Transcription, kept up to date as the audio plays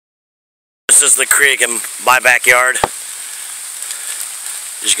This is the creek in my backyard.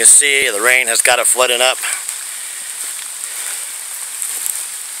 As you can see, the rain has got it flooding up.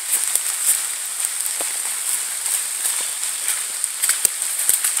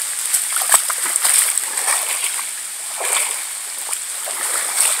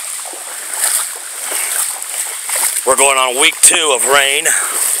 We're going on week 2 of rain.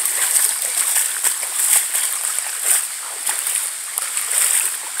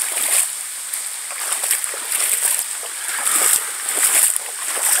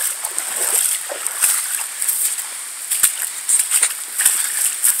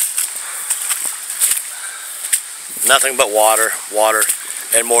 Nothing but water, water,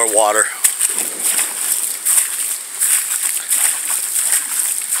 and more water.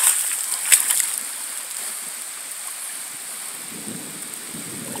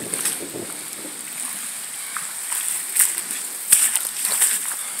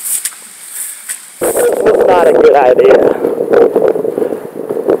 This was not a good idea.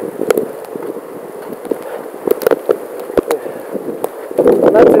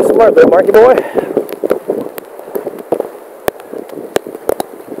 Not too smart though, Marky boy.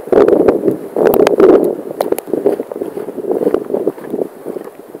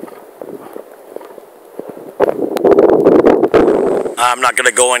 I'm not going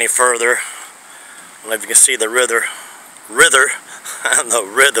to go any further. I don't know if you can see the the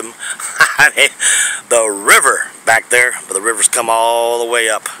rhythm, the river back there, but the river's come all the way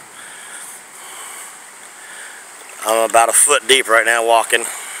up. I'm about a foot deep right now walking.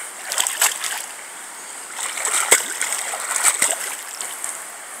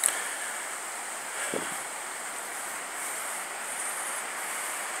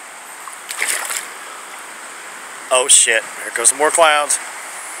 Oh shit, here goes some more clouds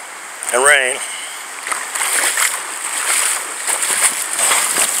and rain.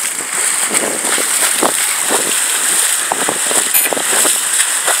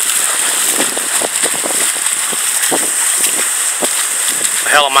 What the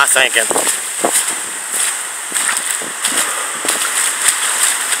hell am I thinking?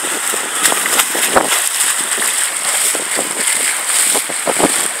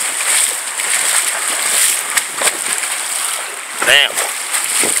 Damn.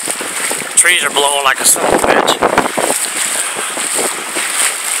 Trees are blowing like a son of a bitch.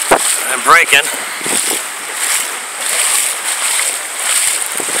 And breaking.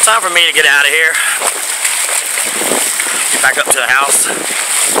 Time for me to get out of here. Get back up to the house.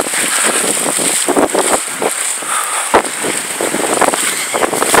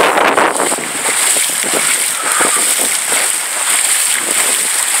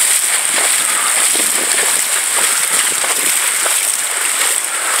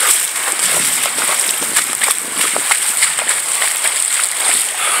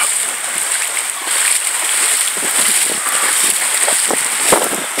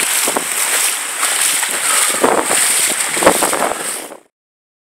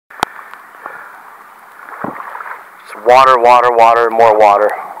 Water, water, water, more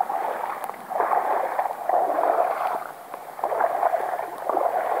water.